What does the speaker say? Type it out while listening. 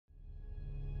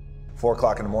4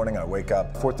 o'clock in the morning, I wake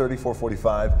up. 4:30,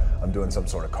 4:45, I'm doing some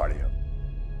sort of cardio.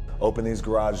 Open these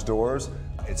garage doors.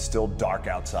 It's still dark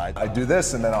outside. I do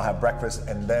this and then I'll have breakfast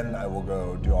and then I will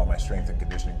go do all my strength and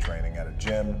conditioning training at a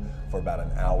gym for about an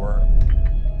hour.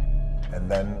 And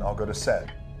then I'll go to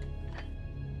set.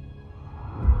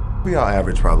 We all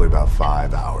average probably about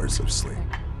 5 hours of sleep.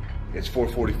 It's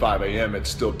 4:45 a.m. It's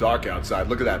still dark outside.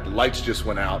 Look at that, the lights just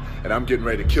went out and I'm getting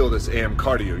ready to kill this AM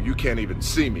cardio. You can't even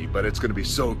see me, but it's gonna be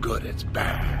so good, it's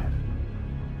bad.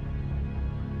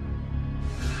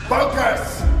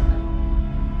 Focus!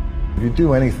 If you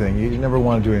do anything, you never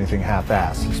want to do anything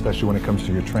half-assed, especially when it comes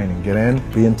to your training. Get in,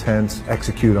 be intense,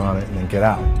 execute on it, and then get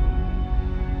out.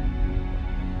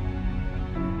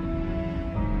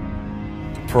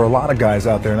 For a lot of guys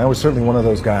out there, and I was certainly one of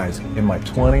those guys, in my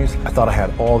 20s, I thought I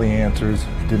had all the answers,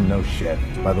 didn't know shit.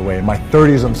 By the way, in my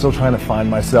 30s, I'm still trying to find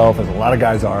myself, as a lot of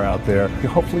guys are out there.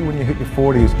 Hopefully when you hit your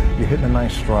 40s, you're hitting a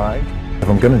nice stride. If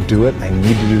I'm gonna do it, I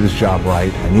need to do this job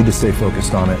right, I need to stay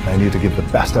focused on it, and I need to give the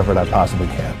best effort I possibly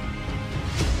can.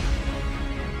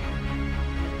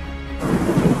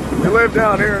 We live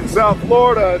down here in South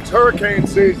Florida, it's hurricane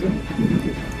season.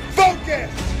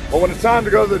 Focus! But when it's time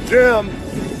to go to the gym,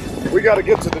 we gotta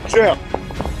get to the gym.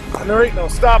 And there ain't no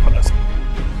stopping us.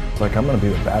 It's like I'm gonna be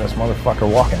the baddest motherfucker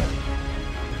walking it.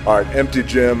 All right, empty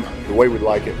gym, the way we'd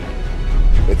like it.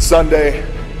 It's Sunday,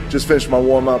 just finished my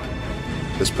warm-up.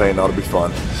 This pain ought to be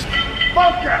fun.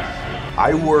 Focus!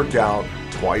 I work out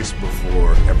twice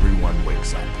before everyone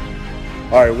wakes up.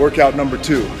 All right, workout number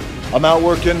 2. I'm out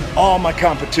working all my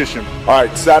competition. All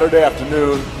right, Saturday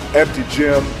afternoon, empty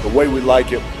gym, the way we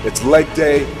like it. It's leg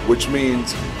day, which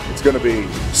means it's gonna be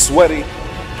sweaty,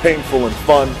 painful, and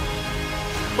fun.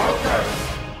 Focus!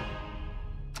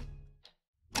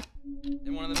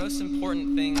 And one of the most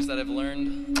important things that I've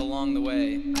learned along the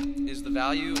way is the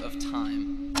value of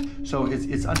time. So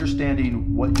it's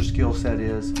understanding what your skill set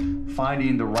is,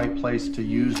 finding the right place to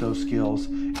use those skills,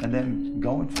 and then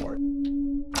going for it.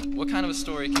 What kind of a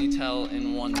story can you tell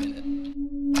in 1 minute?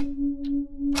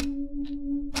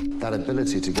 That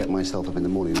ability to get myself up in the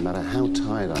morning, no matter how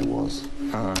tired I was,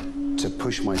 to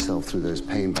push myself through those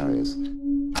pain barriers.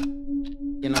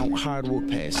 You know, hard work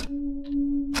pays.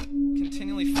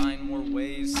 Continually find more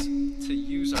ways to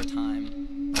use our time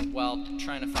while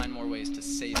trying to find more ways to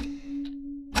save it.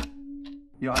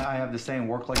 You know, I have the saying,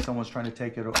 work like someone's trying to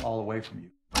take it all away from you.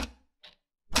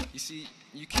 You see,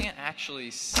 you can't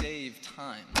actually save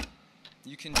time.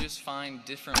 You can just find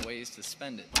different ways to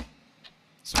spend it.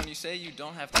 So when you say you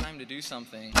don't have time to do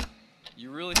something,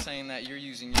 you're really saying that you're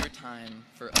using your time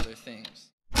for other things.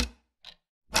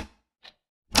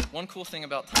 One cool thing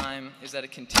about time is that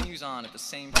it continues on at the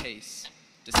same pace,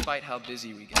 despite how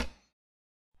busy we get.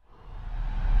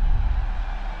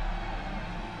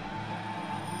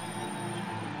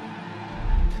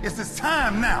 It's this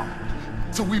time now,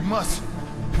 so we must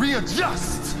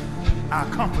readjust our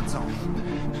comfort zone.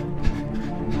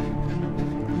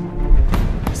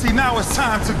 See, now it's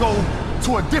time to go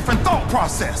to a different thought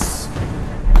process.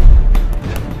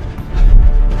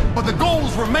 But the goal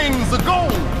remains a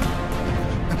goal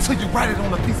until you write it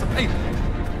on a piece of paper.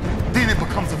 Then it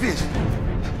becomes a vision.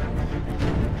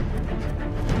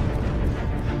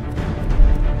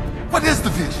 What is the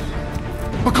vision?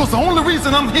 Because the only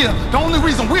reason I'm here, the only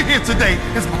reason we're here today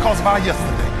is because of our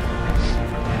yesterday.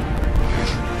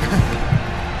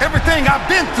 Everything I've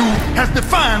been through has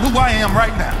defined who I am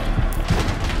right now.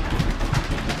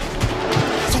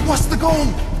 So what's the goal?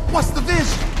 What's the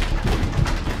vision?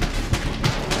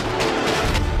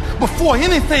 Before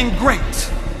anything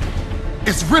great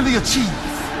is really achieved,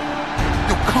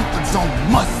 your comfort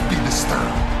zone must be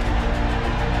disturbed.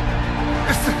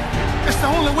 It's the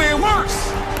only way it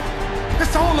works.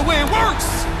 It's the only way it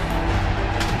works.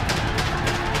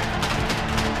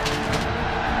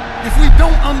 If we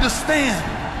don't understand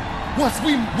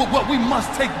what we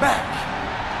must take back,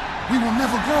 we will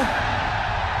never grow.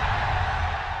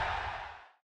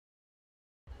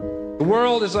 The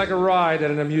world is like a ride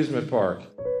at an amusement park.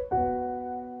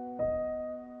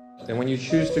 And when you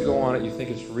choose to go on it, you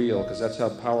think it's real, because that's how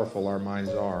powerful our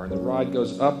minds are. And the ride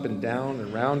goes up and down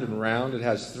and round and round. It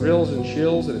has thrills and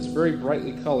chills, and it's very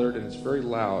brightly colored, and it's very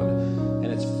loud. And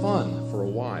it's fun for a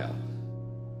while.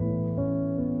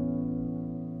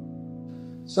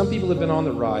 Some people have been on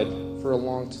the ride for a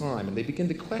long time, and they begin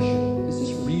to question, is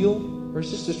this real, or is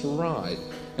this just a ride?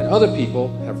 And other people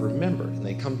have remembered, and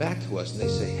they come back to us, and they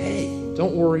say, hey,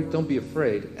 don't worry, don't be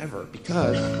afraid, ever,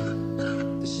 because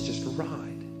this is just a ride.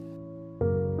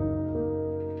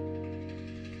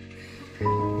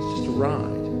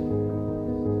 Ride.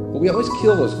 But we always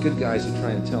kill those good guys who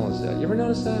try and tell us that. You ever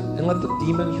notice that? And let the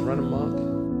demons run amok?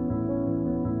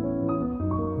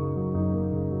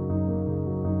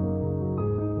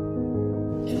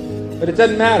 But it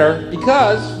doesn't matter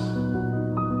because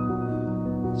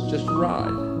it's just a ride.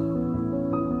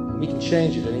 And we can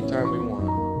change it anytime we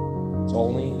want. It's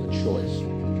only a choice.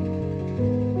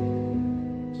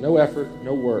 No effort,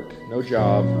 no work, no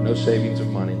job, no savings of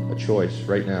money. A choice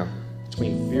right now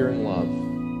between fear and love.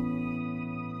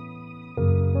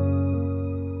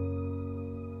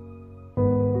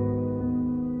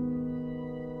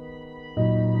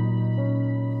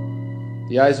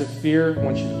 The eyes of fear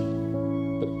want you to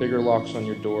put bigger locks on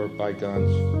your door, buy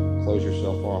guns, close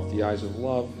yourself off. The eyes of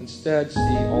love instead see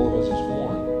all of us as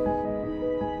one.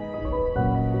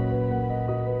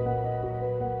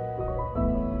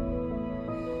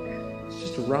 It's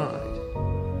just a ride.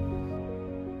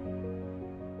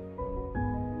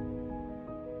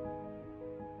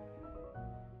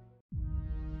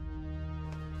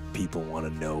 People want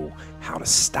to know how to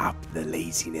stop the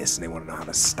laziness, and they want to know how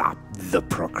to stop the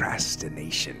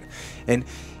procrastination. And,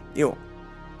 you know,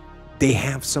 they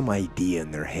have some idea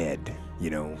in their head, you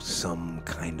know, some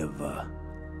kind of a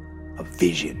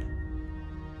vision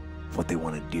of what they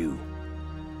want to do.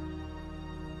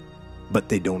 But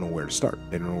they don't know where to start.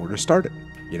 They don't know where to start it,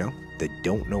 you know? They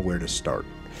don't know where to start.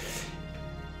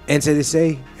 And so they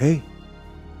say, hey,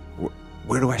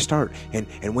 where do I start? And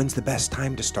when's the best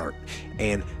time to start?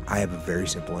 And I have a very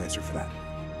simple answer for that.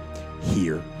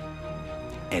 Here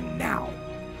and now.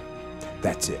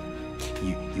 That's it.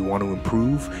 You want to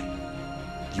improve?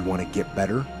 You want to get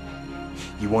better?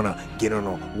 You want to get on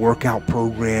a workout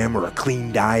program or a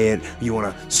clean diet? You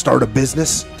want to start a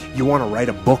business? You want to write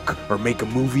a book or make a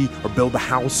movie or build a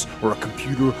house or a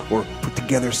computer or put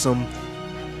together some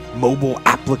mobile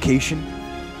application?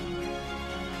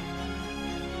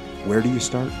 Where do you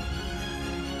start?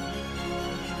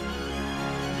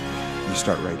 You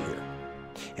start right here.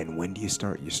 And when do you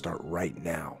start? You start right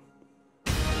now.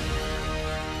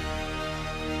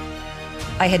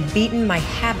 I had beaten my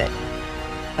habit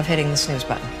of hitting the snooze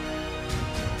button.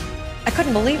 I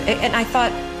couldn't believe it, and I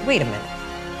thought, wait a minute.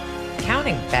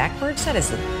 Counting backwards? That is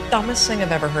the dumbest thing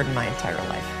I've ever heard in my entire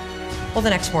life. Well,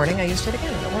 the next morning I used it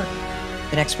again and it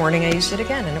worked. The next morning I used it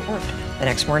again and it worked. The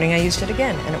next morning I used it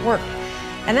again and it worked.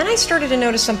 And then I started to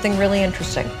notice something really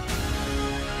interesting.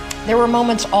 There were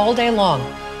moments all day long,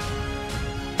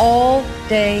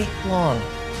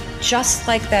 just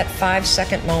like that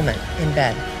 5-second moment in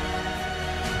bed,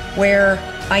 where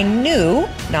I knew,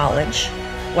 knowledge,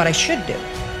 what I should do.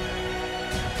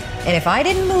 And if I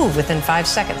didn't move within 5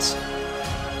 seconds,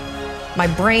 my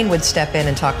brain would step in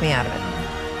and talk me out of it.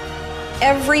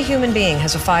 Every human being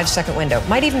has a 5-second window,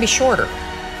 might even be shorter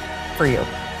for you.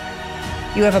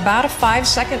 You have about a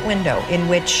 5-second window in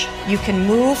which you can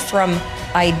move from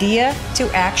idea to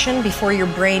action before your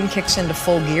brain kicks into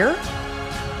full gear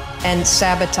and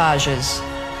sabotages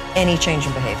any change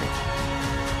in behavior.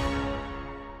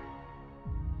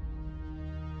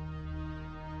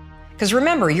 Because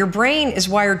remember, your brain is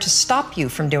wired to stop you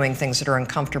from doing things that are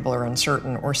uncomfortable or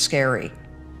uncertain or scary.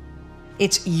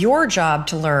 It's your job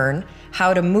to learn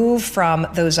how to move from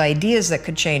those ideas that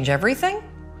could change everything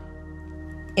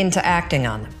into acting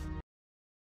on them.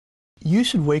 You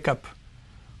should wake up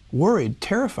worried,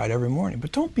 terrified every morning,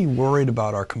 but don't be worried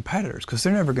about our competitors because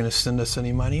they're never going to send us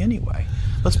any money anyway.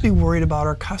 Let's be worried about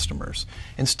our customers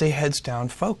and stay heads down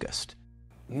focused.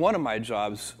 One of my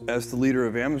jobs as the leader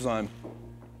of Amazon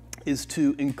is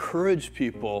to encourage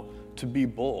people to be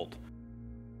bold.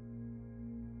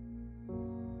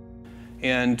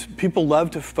 And people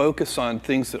love to focus on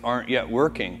things that aren't yet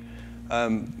working.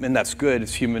 And that's good,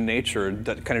 it's human nature.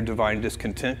 That kind of divine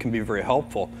discontent can be very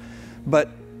helpful. But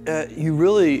you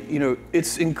really,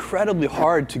 it's incredibly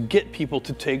hard to get people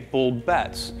to take bold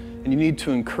bets. And you need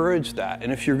to encourage that.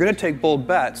 And if you're gonna take bold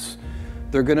bets,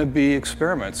 they're gonna be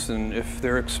experiments. And if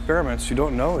they're experiments, you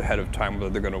don't know ahead of time whether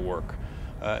they're gonna work.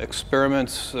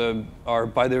 Experiments are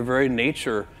by their very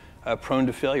nature prone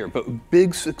to failure. But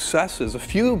big successes, a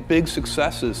few big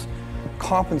successes,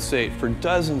 compensate for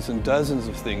dozens and dozens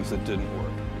of things that didn't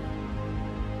work.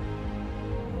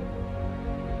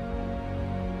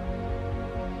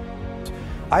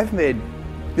 I've made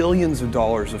billions of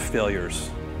dollars of failures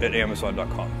at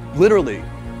Amazon.com. Literally,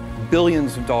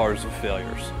 billions of dollars of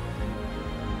failures.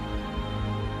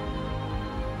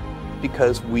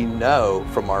 Because we know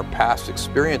from our past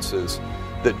experiences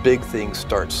that big things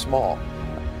start small.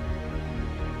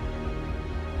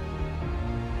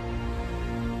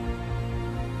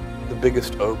 The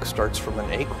biggest oak starts from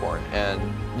an acorn, and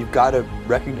you've got to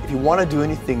recognize, if you want to do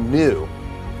anything new,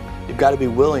 you've got to be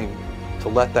willing to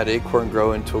let that acorn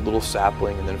grow into a little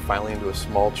sapling and then finally into a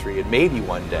small tree, and maybe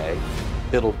one day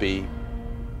it'll be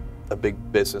a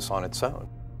big business on its own.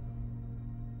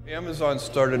 Amazon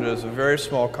started as a very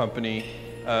small company.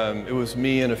 It was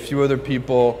me and a few other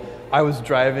people. I was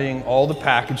driving all the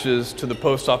packages to the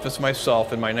post office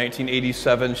myself in my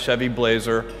 1987 Chevy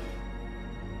Blazer.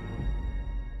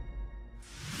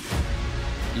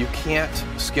 You can't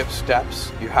skip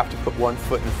steps. You have to put one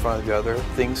foot in front of the other.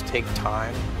 Things take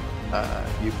time.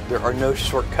 There are no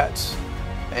shortcuts.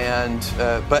 And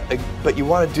but you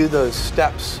want to do those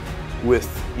steps with,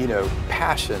 you know,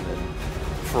 passion and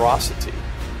ferocity.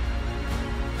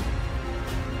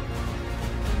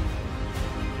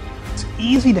 It's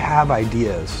easy to have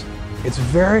ideas. It's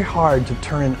very hard to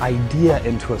turn an idea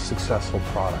into a successful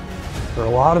product. There are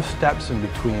a lot of steps in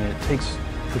between, and it takes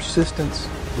persistence,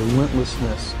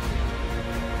 relentlessness.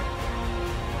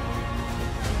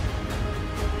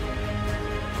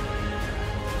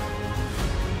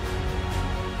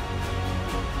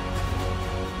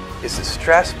 Is that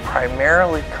stress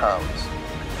primarily comes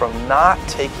from not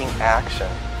taking action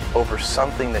over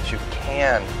something that you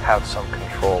can have some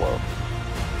control over.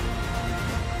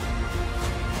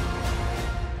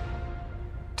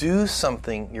 Do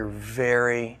something you're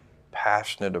very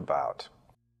passionate about.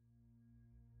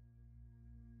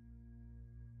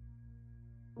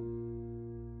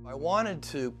 I wanted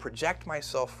to project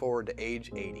myself forward to age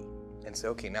 80 and say,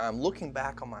 okay, now I'm looking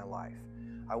back on my life.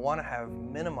 I want to have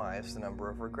minimized the number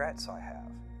of regrets I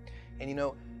have. And you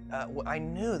know, I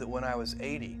knew that when I was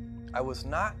 80, I was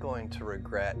not going to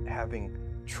regret having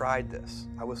tried this.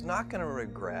 I was not going to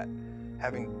regret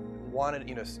having wanted,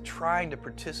 you know, trying to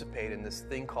participate in this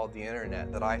thing called the internet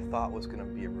that I thought was going to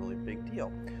be a really big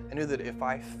deal. I knew that if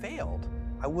I failed,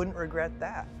 I wouldn't regret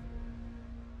that.